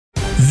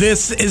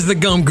This is the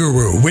Gum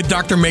Guru with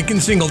Dr. Macon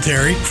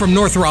Singletary from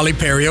North Raleigh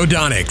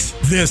Periodontics.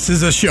 This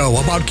is a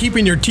show about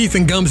keeping your teeth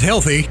and gums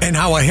healthy and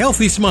how a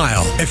healthy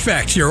smile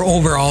affects your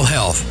overall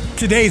health.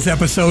 Today's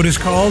episode is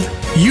called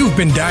You've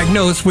Been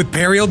Diagnosed with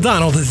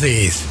Periodontal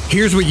Disease.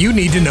 Here's what you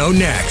need to know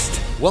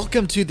next.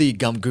 Welcome to the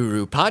Gum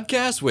Guru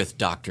podcast with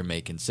Dr.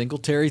 Macon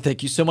Singletary.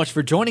 Thank you so much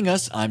for joining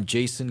us. I'm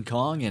Jason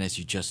Kong, and as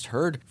you just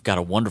heard, I've got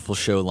a wonderful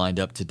show lined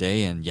up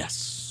today. And yes,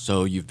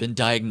 so you've been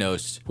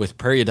diagnosed with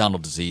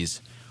periodontal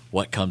disease.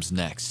 What comes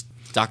next?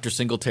 Dr.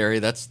 Singletary,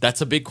 that's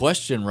a big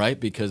question, right?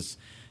 Because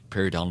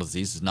periodontal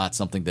disease is not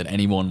something that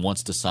anyone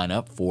wants to sign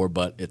up for,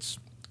 but it's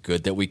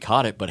good that we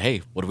caught it. But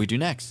hey, what do we do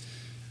next?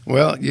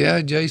 Well,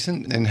 yeah,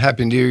 Jason, and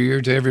Happy New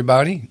Year to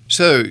everybody.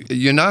 So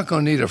you're not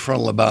going to need a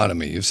frontal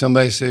lobotomy if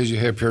somebody says you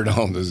have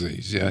periodontal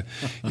disease. Yeah,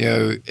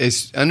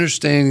 it's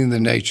understanding the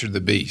nature of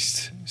the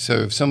beast. So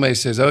if somebody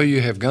says, "Oh,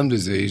 you have gum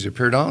disease or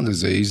periodontal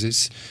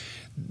disease,"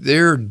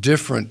 there are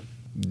different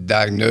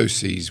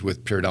diagnoses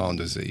with periodontal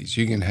disease.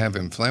 You can have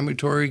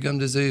inflammatory gum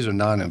disease or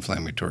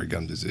non-inflammatory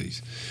gum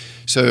disease.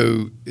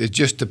 So it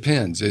just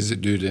depends. Is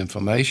it due to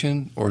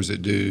inflammation, or is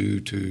it due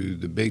to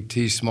the big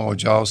teeth, small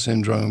jaw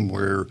syndrome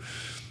where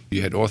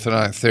you had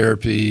orthodontic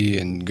therapy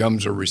and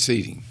gums are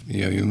receding?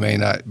 You may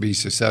not be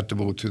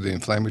susceptible to the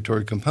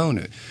inflammatory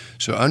component.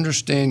 So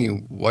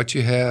understanding what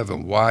you have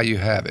and why you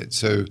have it.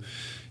 So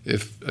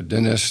if a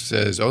dentist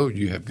says, "Oh,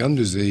 you have gum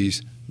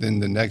disease," then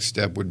the next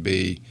step would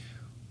be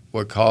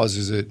what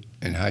causes it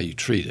and how you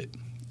treat it.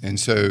 And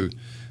so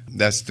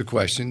that's the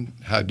question.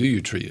 How do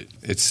you treat it?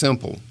 It's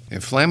simple.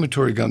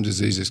 Inflammatory gum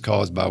disease is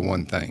caused by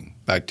one thing: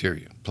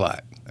 bacteria,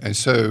 plaque. And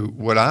so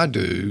what I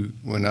do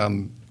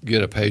when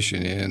get a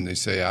patient in, they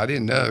say, "I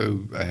didn't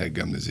know I had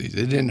gum disease.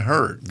 It didn't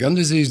hurt." Gum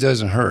disease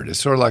doesn't hurt. It's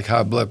sort of like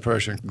high blood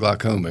pressure and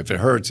glaucoma. If it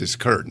hurts, it's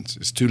curtains.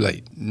 It's too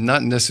late.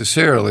 Not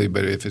necessarily,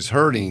 but if it's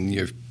hurting,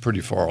 you're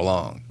pretty far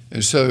along.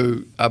 And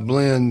so I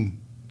blend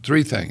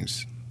three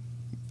things: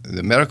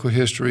 the medical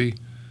history,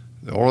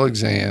 the oral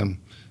exam,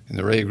 and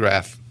the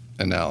radiograph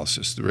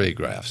analysis, the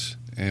radiographs.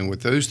 And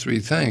with those three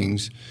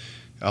things,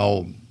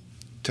 I'll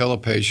tell a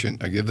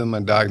patient, I give them a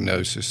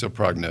diagnosis, a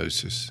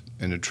prognosis,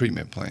 and a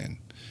treatment plan.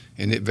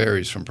 And it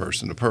varies from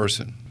person to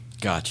person.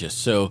 Gotcha.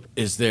 So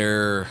is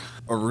there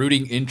a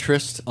rooting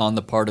interest on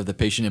the part of the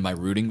patient? Am I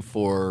rooting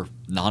for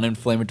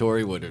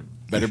non-inflammatory? Would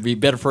it be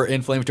better for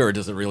inflammatory, or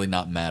does it really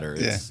not matter?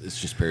 It's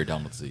just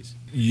periodontal disease.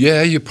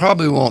 Yeah, you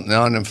probably want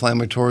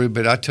non-inflammatory,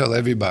 but I tell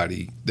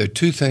everybody there are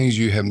two things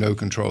you have no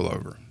control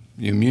over: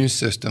 your immune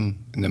system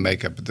and the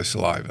makeup of the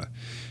saliva.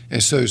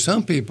 And so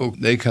some people,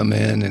 they come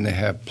in and they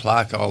have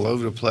plaque all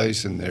over the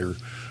place, and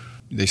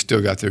they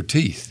still got their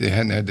teeth. They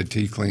hadn't had the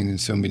teeth cleaned in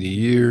so many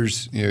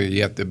years.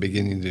 You have the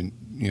beginning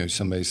to,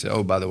 somebody say,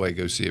 "Oh, by the way,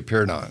 go see a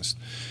periodontist."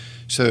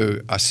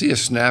 So I see a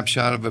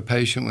snapshot of a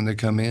patient when they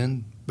come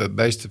in, but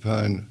based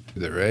upon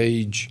their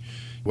age,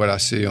 what I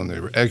see on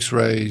their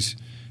x-rays,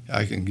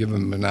 I can give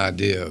them an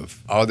idea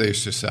of, are they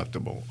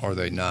susceptible, are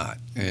they not?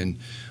 And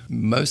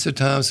most of the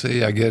time,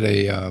 I get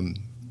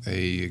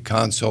a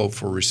consult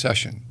for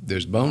recession.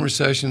 There's bone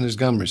recession, there's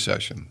gum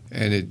recession.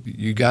 And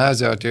you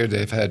guys out there,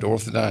 they've had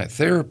orthodontic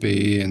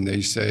therapy, and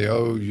they say,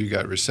 "Oh, you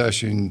got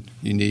recession,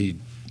 you need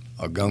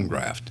a gum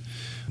graft."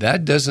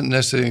 That doesn't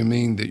necessarily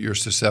mean that you're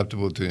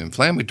susceptible to the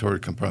inflammatory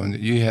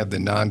component. You have the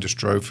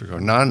non-dystrophic or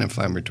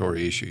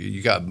non-inflammatory issue.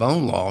 You got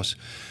bone loss,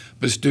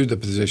 but it's due to the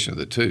position of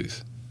the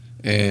tooth.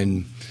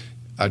 And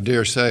I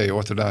dare say,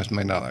 orthodontists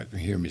may not like to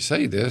hear me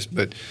say this,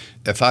 but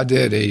if I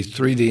did a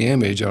 3D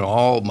image on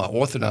all my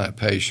orthodontic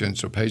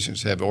patients or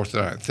patients who have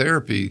orthodontic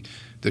therapy,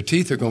 their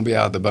teeth are going to be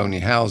out of the bony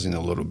housing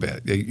a little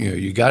bit.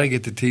 You got to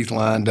get the teeth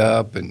lined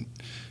up and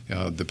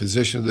the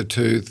position of the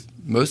tooth.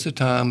 Most of the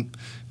time,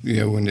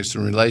 when it's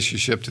in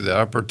relationship to the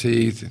upper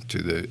teeth,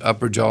 to the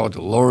upper jaw, to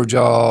the lower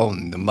jaw,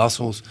 and the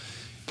muscles,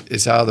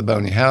 it's out of the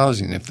bony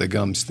housing. If the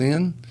gum's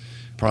thin,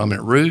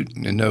 prominent root,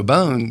 and no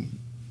bone,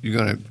 you're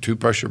going to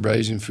toothbrush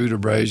abrasion, food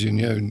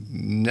abrasion,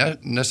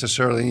 not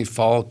necessarily any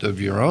fault of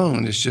your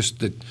own. It's just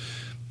that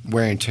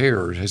wear and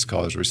tear has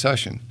caused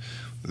recession.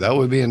 That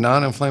would be a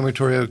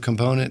non-inflammatory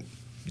component.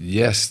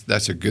 Yes,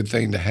 that's a good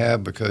thing to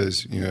have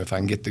because, if I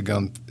can get the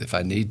gum, if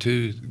I need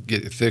to,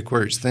 get it thick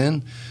where it's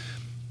thin,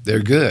 they're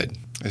good.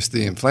 It's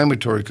the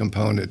inflammatory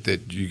component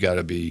that you got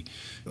to be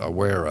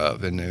aware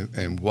of,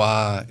 and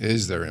why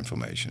is there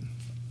inflammation?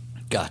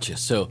 Gotcha.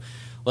 So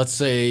let's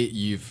say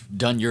you've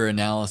done your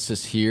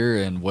analysis here,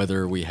 and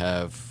whether we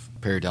have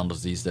periodontal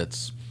disease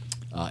that's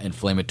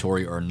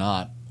inflammatory or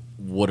not,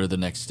 what are the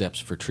next steps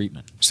for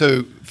treatment?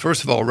 So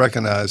first of all,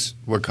 recognize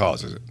what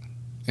causes it.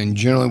 And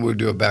generally we'll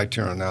do a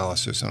bacterial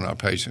analysis on our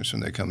patients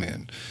when they come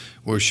in.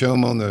 We'll show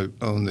them on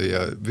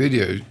the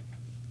video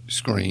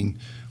screen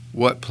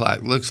what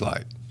plaque looks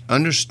like,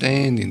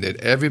 understanding that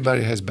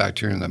everybody has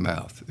bacteria in their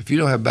mouth. If you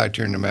don't have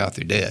bacteria in your mouth,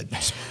 you're dead.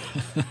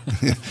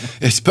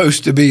 It's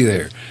supposed to be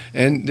there.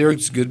 And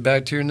there's good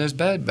bacteria and there's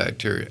bad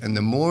bacteria. And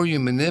the more you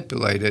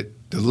manipulate it,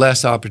 the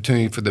less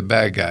opportunity for the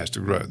bad guys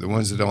to grow, the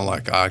ones that don't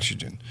like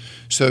oxygen.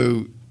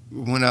 So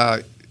when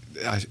I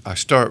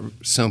start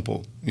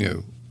simple,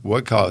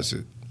 what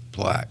causes it?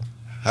 Plaque.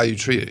 how you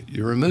treat it.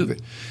 You remove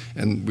it.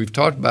 And we've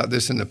talked about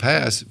this in the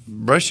past.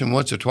 Brushing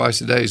once or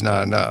twice a day is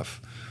not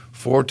enough.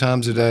 4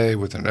 times a day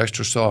with an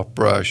extra soft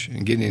brush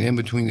and getting in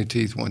between the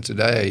teeth once a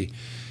day,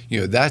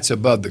 that's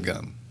above the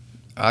gum.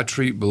 I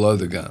treat below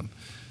the gum.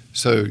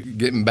 So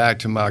getting back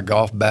to my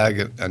golf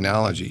bag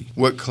analogy,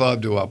 what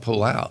club do I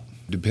pull out?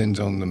 Depends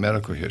on the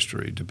medical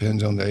history,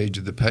 depends on the age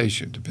of the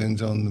patient,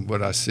 depends on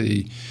what I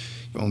see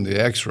on the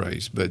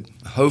x-rays. But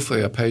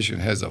hopefully a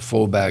patient has a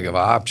full bag of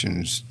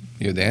options.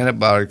 The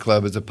antibiotic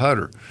club is a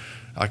putter.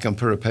 I can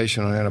put a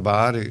patient on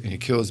antibiotic and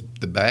it kills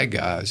the bad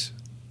guys,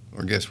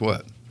 or guess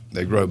what?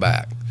 They grow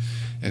back.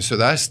 And so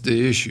that's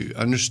the issue,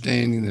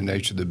 understanding the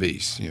nature of the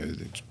beast,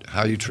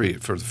 how you treat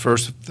it. For the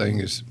first thing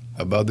is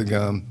above the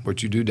gum,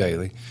 what you do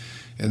daily,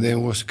 and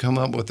then we'll come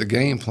up with a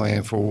game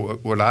plan for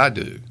what I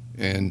do.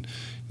 And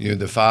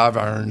the 5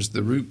 irons,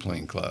 the root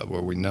plane club,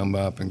 where we numb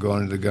up and go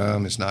under the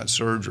gum. It's not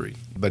surgery,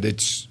 but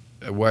it's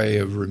a way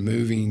of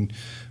removing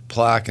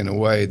plaque in a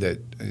way that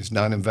is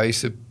not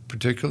invasive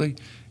particularly,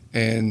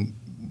 and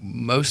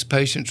most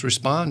patients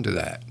respond to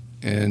that,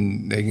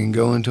 and they can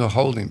go into a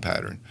holding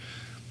pattern.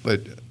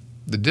 But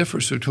the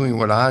difference between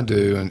what I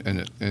do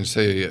and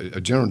say a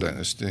general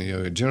dentist,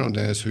 a general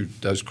dentist who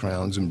does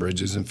crowns and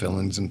bridges and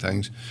fillings and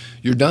things,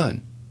 you're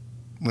done.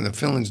 When the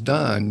filling's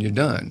done, you're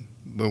done.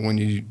 But when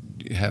you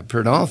have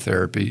periodontal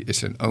therapy,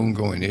 it's an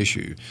ongoing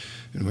issue.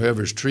 And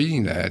whoever's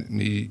treating that,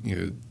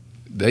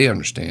 they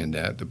understand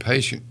that. The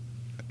patient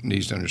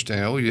needs to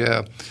understand, oh,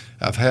 yeah,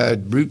 I've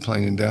had root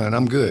planing done,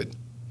 I'm good.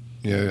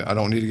 I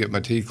don't need to get my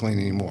teeth cleaned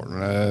anymore.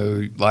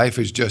 No, life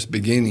is just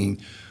beginning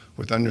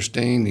with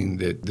understanding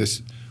that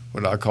this,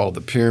 what I call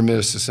the pyramid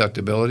of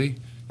susceptibility.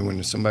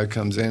 When somebody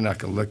comes in, I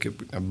can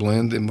I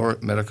blend the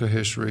medical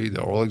history,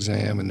 the oral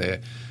exam, and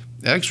the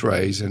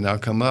x-rays, and I'll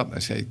come up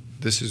and say,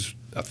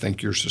 I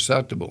think you're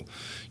susceptible.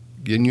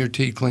 Getting your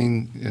teeth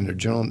cleaned in a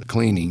general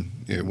cleaning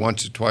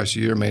once or twice a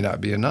year may not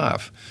be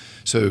enough.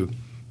 So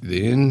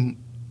the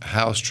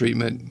in-house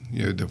treatment,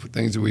 the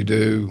things that we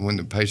do when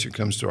the patient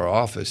comes to our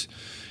office,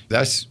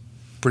 that's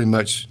pretty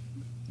much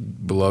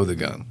below the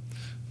gum.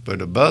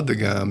 But above the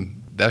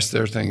gum, that's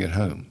their thing at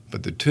home.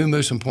 But the 2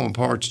 most important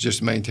parts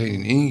just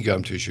maintaining any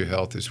gum tissue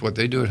health is what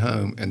they do at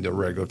home and their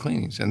regular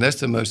cleanings. And that's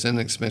the most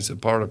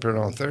inexpensive part of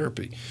periodontal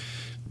therapy.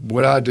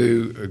 What I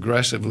do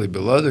aggressively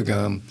below the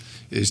gum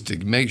is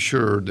to make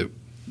sure that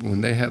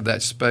when they have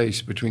that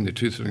space between the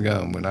tooth and the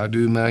gum, when I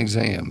do my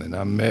exam and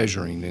I'm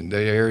measuring and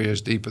the area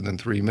is deeper than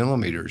 3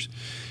 millimeters,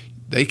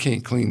 they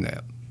can't clean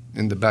that.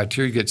 And the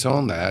bacteria gets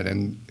on that,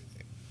 and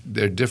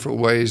there are different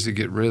ways to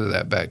get rid of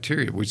that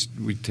bacteria, which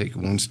we take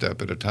one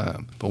step at a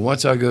time. But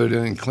once I go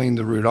down and clean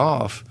the root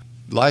off,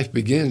 life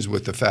begins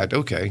with the fact,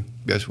 okay,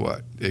 guess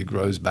what? It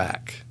grows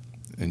back.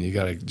 And you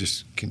got to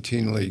just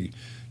continually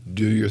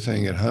do your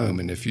thing at home.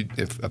 And if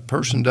a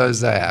person does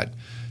that,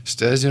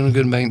 stays in a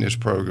good maintenance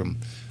program,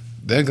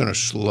 they're going to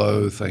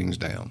slow things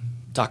down.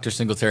 Dr.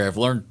 Singletary, I've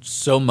learned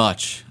so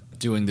much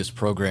doing this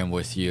program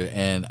with you,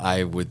 and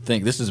I would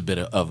think, this is a bit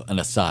of an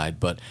aside,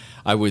 but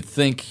I would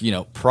think,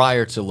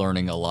 prior to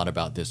learning a lot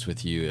about this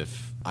with you,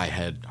 if I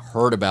had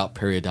heard about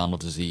periodontal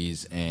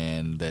disease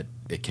and that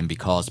it can be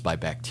caused by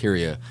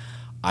bacteria,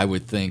 I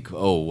would think,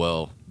 oh,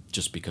 well,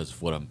 just because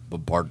of what I'm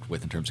bombarded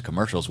with in terms of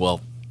commercials,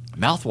 well,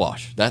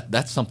 mouthwash,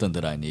 that's something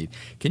that I need.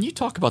 Can you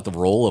talk about the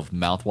role of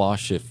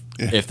mouthwash,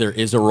 if there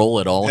is a role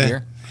at all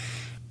here?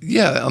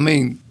 Yeah, I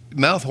mean,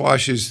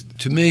 mouthwash is,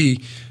 to me,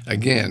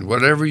 again,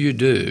 whatever you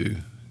do,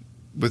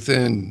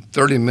 within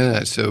 30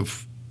 minutes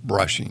of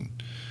brushing,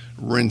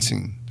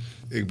 rinsing,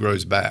 it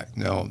grows back.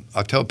 Now,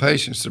 I tell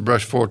patients to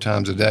brush 4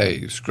 times a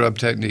day. Scrub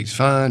technique's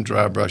fine,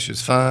 dry brush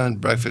is fine,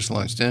 breakfast,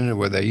 lunch, dinner,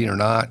 whether they eat or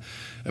not.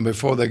 And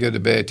before they go to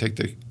bed,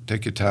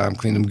 take your time,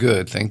 clean them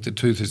good. Think the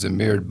tooth is a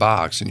mirrored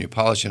box and you're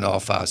polishing all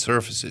 5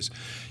 surfaces.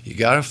 You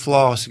got to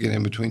floss to get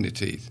in between the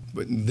teeth.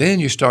 But then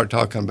you start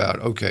talking about,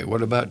 okay,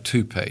 what about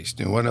toothpaste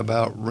and what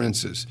about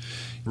rinses?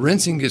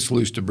 Rinsing gets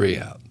loose debris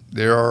out.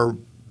 There are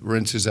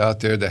rinses out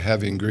there that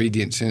have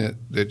ingredients in it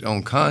that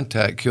on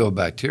contact kill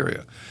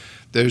bacteria.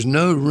 There's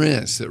no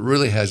rinse that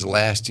really has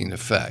lasting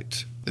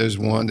effect. There's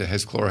one that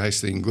has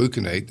chlorhexidine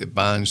gluconate that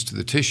binds to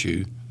the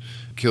tissue,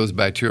 kills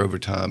bacteria over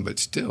time, but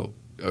still,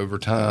 over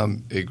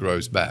time, it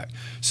grows back.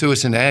 So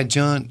it's an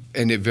adjunct,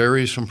 and it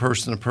varies from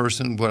person to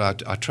person.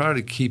 But I try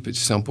to keep it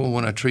simple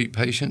when I treat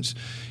patients.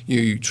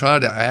 You try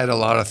to add a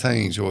lot of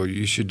things, or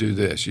you should do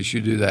this, you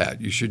should do that,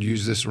 you should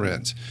use this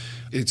rinse.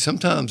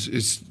 Sometimes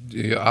it's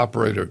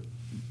operator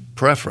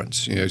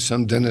preference.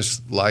 Some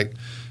dentists like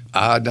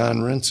iodine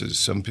rinses.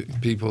 Some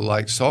people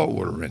like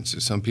saltwater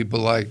rinses. Some people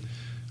like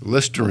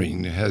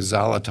Listerine. It has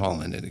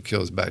xylitol in it. It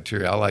kills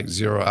bacteria. I like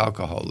zero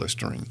alcohol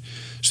Listerine.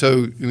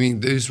 So,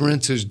 these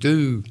rinses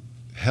do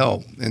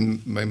help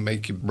and may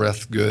make your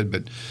breath good.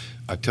 But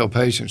I tell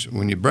patients,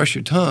 when you brush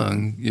your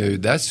tongue,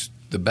 that's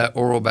the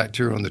oral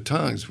bacteria on the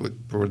tongue is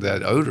where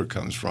that odor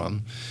comes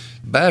from.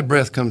 Bad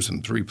breath comes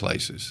from 3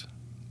 places: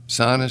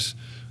 sinus,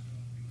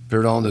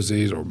 periodontal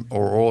disease, or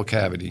oral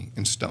cavity,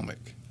 and stomach.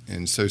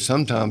 And so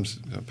sometimes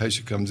a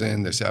patient comes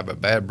in, they say, I have a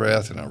bad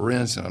breath, and I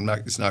rinse, and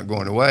it's not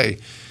going away.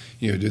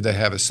 Do they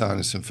have a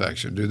sinus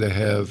infection? Do they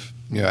have,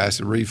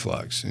 acid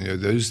reflux?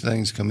 Those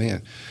things come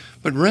in.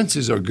 But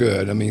rinses are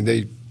good. I mean,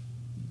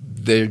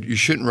 you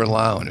shouldn't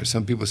rely on it.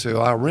 Some people say,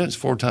 well, I rinse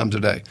 4 times a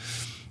day.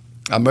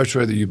 I'd much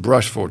rather you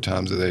brush 4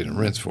 times a day than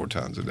rinse 4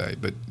 times a day.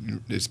 But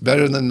it's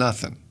better than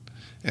nothing.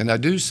 And I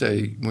do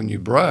say when you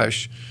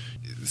brush,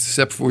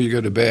 except before you go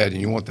to bed and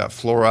you want that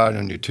fluoride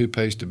on your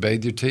toothpaste to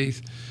bathe your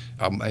teeth,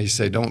 I may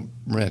say don't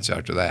rinse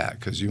after that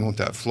because you want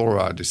that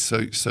fluoride to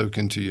soak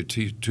into your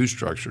tooth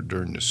structure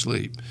during the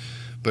sleep.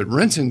 But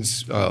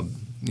rinsing's,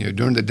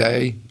 during the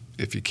day,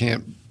 if you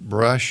can't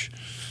brush,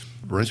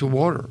 rinse with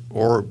water.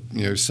 Or,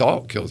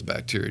 salt kills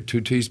bacteria. 2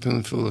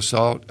 teaspoonfuls of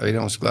salt,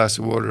 8-ounce glass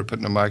of water, put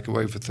in the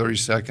microwave for 30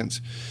 seconds.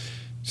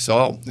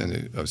 Salt and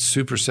a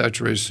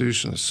supersaturated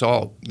solution of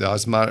salt, the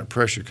osmotic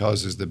pressure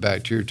causes the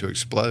bacteria to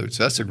explode.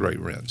 So that's a great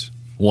rinse.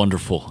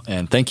 Wonderful.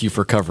 And thank you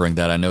for covering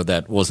that. I know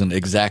that wasn't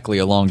exactly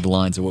along the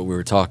lines of what we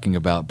were talking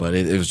about, but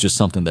it was just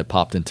something that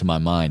popped into my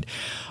mind.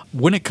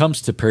 When it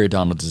comes to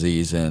periodontal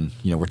disease and,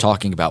 we're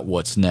talking about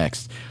what's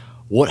next,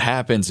 what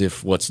happens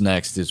if what's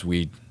next is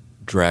we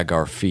drag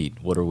our feet?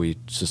 What are we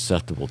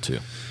susceptible to?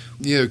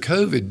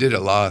 COVID did a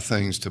lot of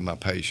things to my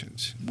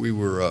patients. We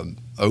were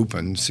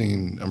open,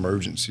 seeing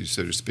emergencies,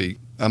 so to speak.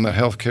 I'm a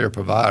healthcare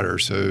provider,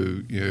 so,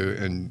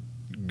 and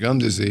gum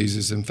disease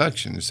is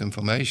infection, it's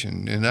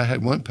inflammation. And I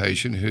had one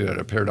patient who had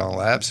a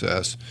periodontal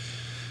abscess,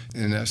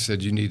 and I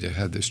said, you need to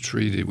have this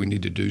treated. We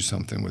need to do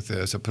something with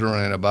this. I put her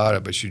on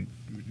antibiotic, but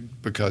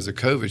because of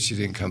COVID, she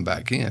didn't come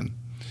back in.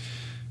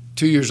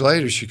 2 years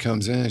later, she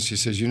comes in and she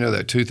says,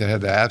 that tooth that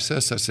had the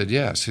abscess? I said,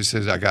 yes. She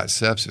says, I got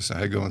sepsis. I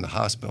had to go in the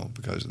hospital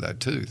because of that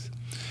tooth.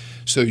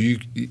 So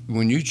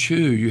when you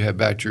chew, you have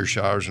bacterial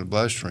showers in the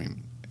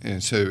bloodstream.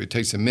 And so it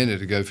takes a minute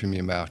to go from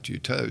your mouth to your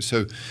toes.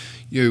 So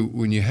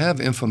when you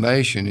have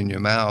inflammation in your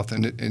mouth,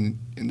 and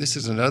this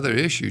is another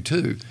issue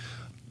too,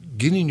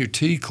 getting your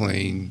teeth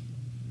clean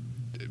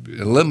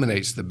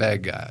eliminates the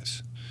bad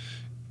guys.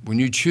 When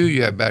you chew,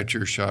 you have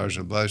bacterial showers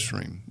in the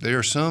bloodstream. There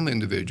are some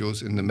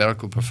individuals in the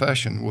medical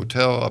profession will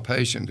tell a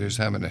patient who's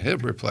having a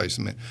hip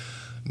replacement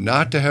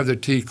not to have their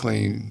teeth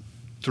cleaned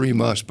 3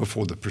 months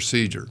before the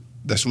procedure.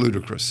 That's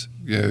ludicrous.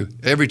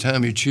 Every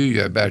time you chew,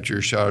 you have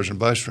bacterial showers in the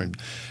bloodstream.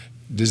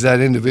 Does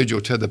that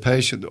individual tell the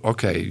patient,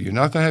 okay, you're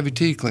not going to have your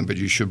teeth cleaned, but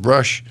you should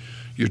brush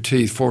your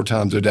teeth 4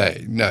 times a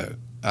day? No.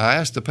 I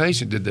asked the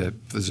patient, did the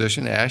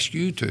physician ask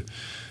you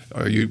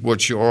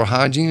what your oral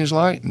hygiene is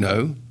like?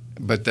 No.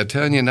 But they're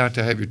telling you not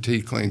to have your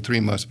teeth cleaned 3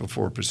 months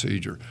before a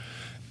procedure.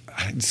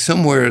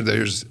 Somewhere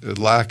there's a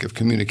lack of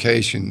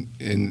communication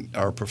in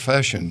our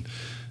profession,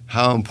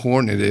 how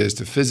important it is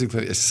to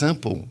physically, it's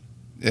simple.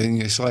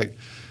 And it's like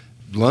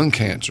lung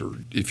cancer.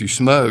 If you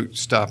smoke,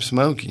 stop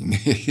smoking.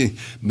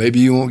 Maybe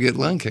you won't get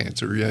lung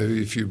cancer.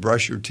 If you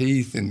brush your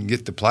teeth and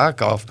get the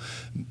plaque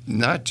off,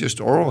 not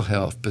just oral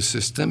health, but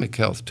systemic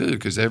health too,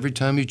 because every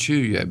time you chew,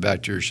 you have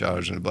bacterial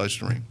showers in the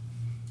bloodstream.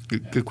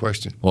 Good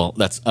question. Well,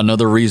 that's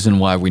another reason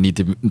why we need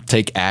to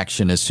take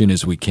action as soon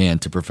as we can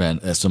to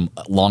prevent some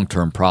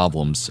long-term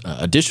problems,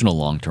 additional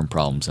long-term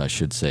problems, I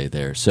should say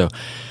there. So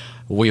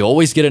we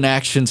always get an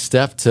action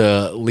step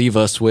to leave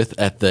us with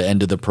at the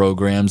end of the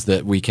programs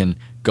that we can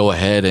go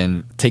ahead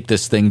and take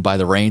this thing by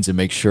the reins and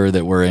make sure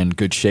that we're in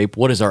good shape.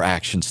 What is our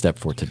action step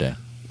for today?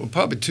 Well,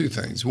 probably 2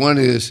 things. One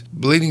is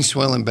bleeding,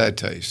 swelling, bad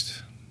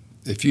taste.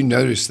 If you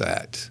notice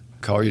that,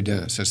 call your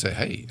dentist and say,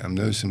 hey, I'm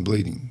noticing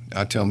bleeding.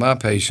 I tell my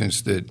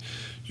patients that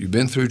you've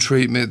been through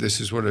treatment,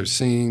 this is what I've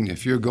seen.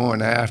 If you're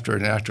going after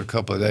and after a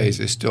couple of days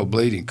it's still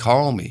bleeding,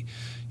 call me.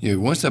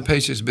 Once a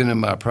patient's been in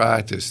my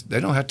practice, they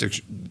don't have to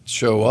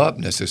show up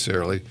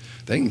necessarily.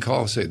 They can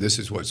call and say, this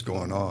is what's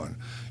going on.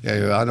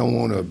 I don't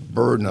want to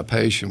burden a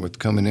patient with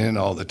coming in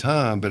all the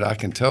time, but I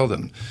can tell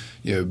them,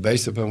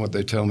 based upon what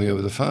they tell me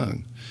over the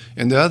phone.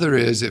 And the other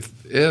is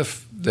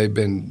if they've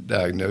been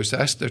diagnosed,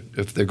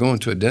 if they're going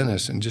to a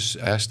dentist and just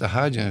ask the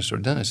hygienist or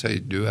dentist, hey,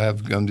 do I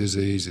have gum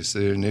disease? Is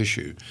there an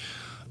issue?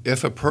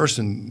 If a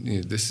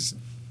person, this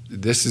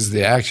is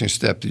the action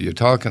step that you're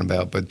talking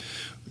about, but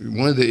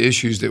one of the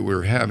issues that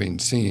we're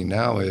seeing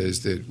now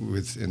is that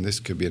and this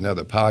could be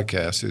another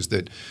podcast, is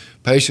that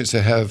patients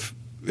that have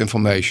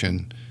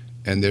inflammation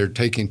and they're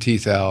taking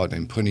teeth out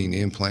and putting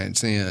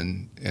implants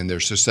in and they're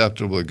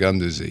susceptible to gum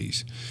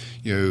disease.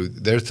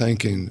 They're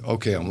thinking,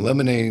 okay, I'm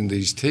eliminating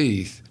these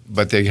teeth,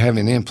 but they're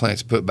having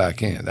implants put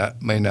back in.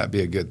 That may not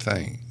be a good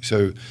thing.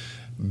 So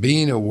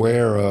being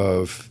aware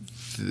of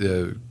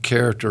the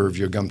character of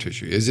your gum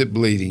tissue, is it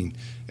bleeding,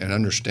 and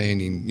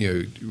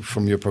understanding,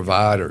 from your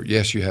provider,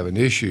 yes, you have an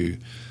issue,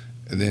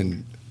 and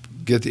then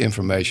get the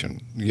information.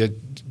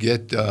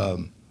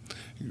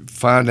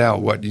 Find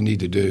out what you need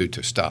to do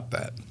to stop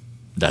that.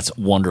 That's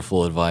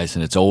wonderful advice,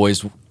 and it's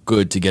always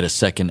good to get a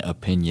second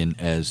opinion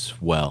as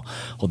well.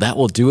 Well, that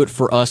will do it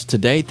for us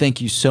today.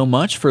 Thank you so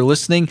much for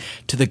listening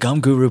to the Gum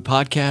Guru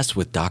podcast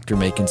with Dr.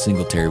 Macon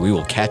Singletary. We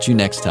will catch you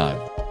next time.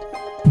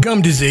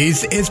 Gum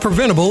disease is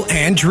preventable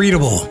and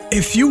treatable.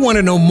 If you want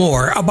to know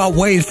more about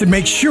ways to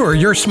make sure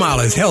your smile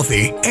is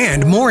healthy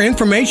and more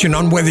information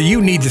on whether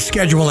you need to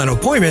schedule an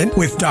appointment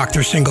with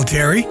Dr.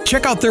 Singletary,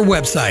 check out their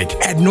website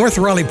at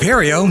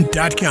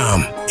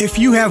northraleigh.perio.com. If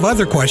you have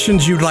other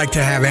questions you'd like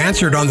to have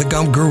answered on the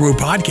Gum Guru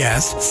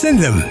podcast, send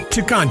them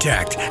to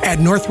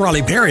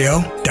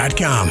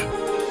contact@northraleigh.perio.com.